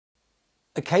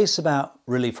A case about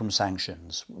relief from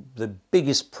sanctions. The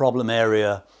biggest problem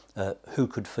area, who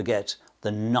could forget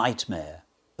the nightmare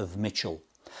of Mitchell?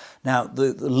 Now,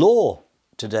 the law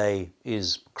today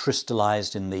is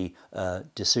crystallised in the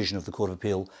decision of the Court of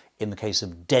Appeal in the case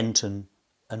of Denton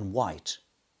and White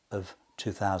of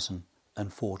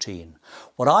 2014.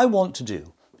 What I want to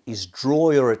do is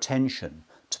draw your attention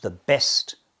to the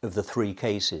best of the three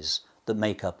cases that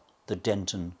make up the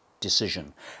Denton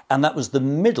decision. And that was the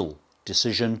middle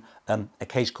decision, a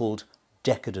case called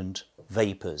Decadent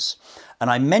Vapours.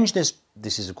 And I mention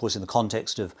this is of course in the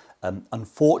context of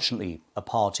unfortunately a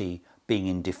party being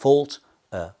in default,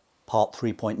 part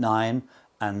 3.9,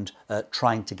 and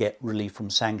trying to get relief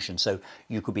from sanctions. So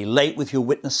you could be late with your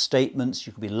witness statements,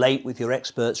 you could be late with your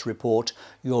expert's report,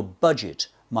 your budget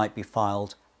might be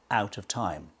filed out of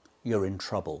time. You're in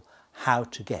trouble. How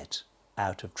to get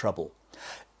out of trouble?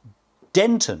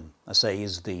 Denton, I say,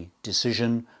 is the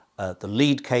decision, the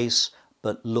lead case,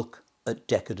 but look at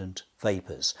Decadent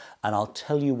Vapours. And I'll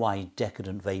tell you why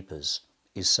Decadent Vapours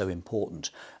is so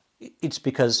important. It's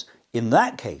because in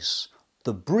that case,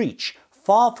 the breach,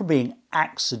 far from being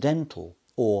accidental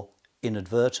or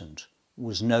inadvertent,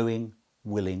 was knowing,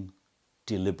 willing,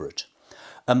 deliberate.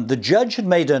 The judge had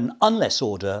made an unless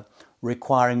order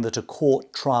requiring that a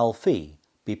court trial fee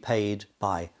be paid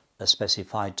by a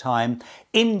specified time,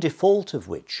 in default of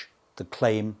which the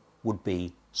claim would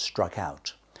be struck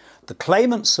out. The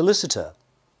claimant's solicitor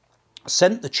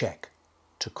sent the cheque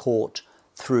to court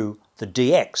through the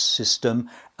DX system,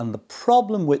 and the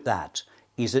problem with that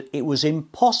is that it was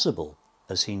impossible,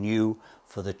 as he knew,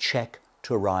 for the cheque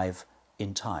to arrive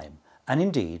in time. And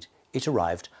indeed, it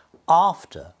arrived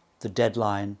after the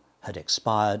deadline had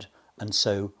expired, and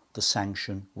so the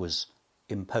sanction was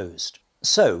imposed.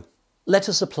 So let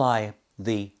us apply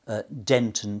the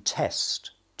Denton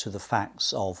test to the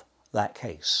facts of that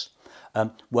case.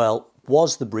 Well,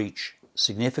 was the breach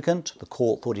significant? The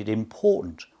court thought it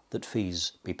important that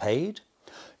fees be paid.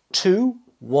 2,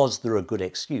 was there a good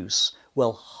excuse?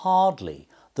 Well, hardly.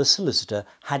 The solicitor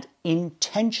had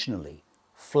intentionally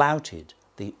flouted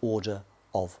the order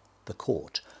of the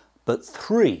court. But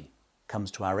 3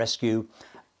 comes to our rescue.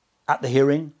 At the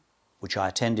hearing, which I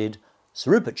attended,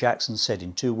 Sir Rupert Jackson said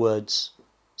in 2 words,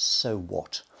 "So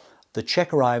what?" The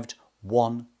cheque arrived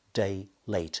 1 day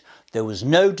late. There was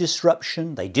no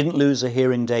disruption, they didn't lose a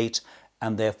hearing date,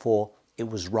 and therefore it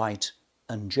was right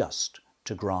and just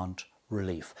to grant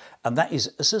relief. And that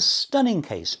is a stunning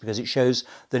case because it shows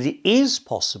that it is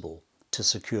possible to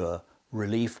secure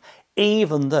relief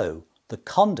even though the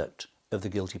conduct of the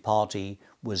guilty party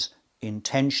was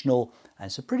intentional, and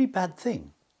it's a pretty bad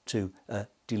thing to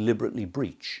deliberately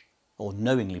breach or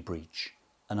knowingly breach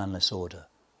an unless order.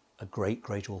 A great,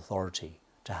 great authority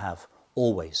to have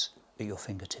always at your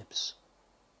fingertips.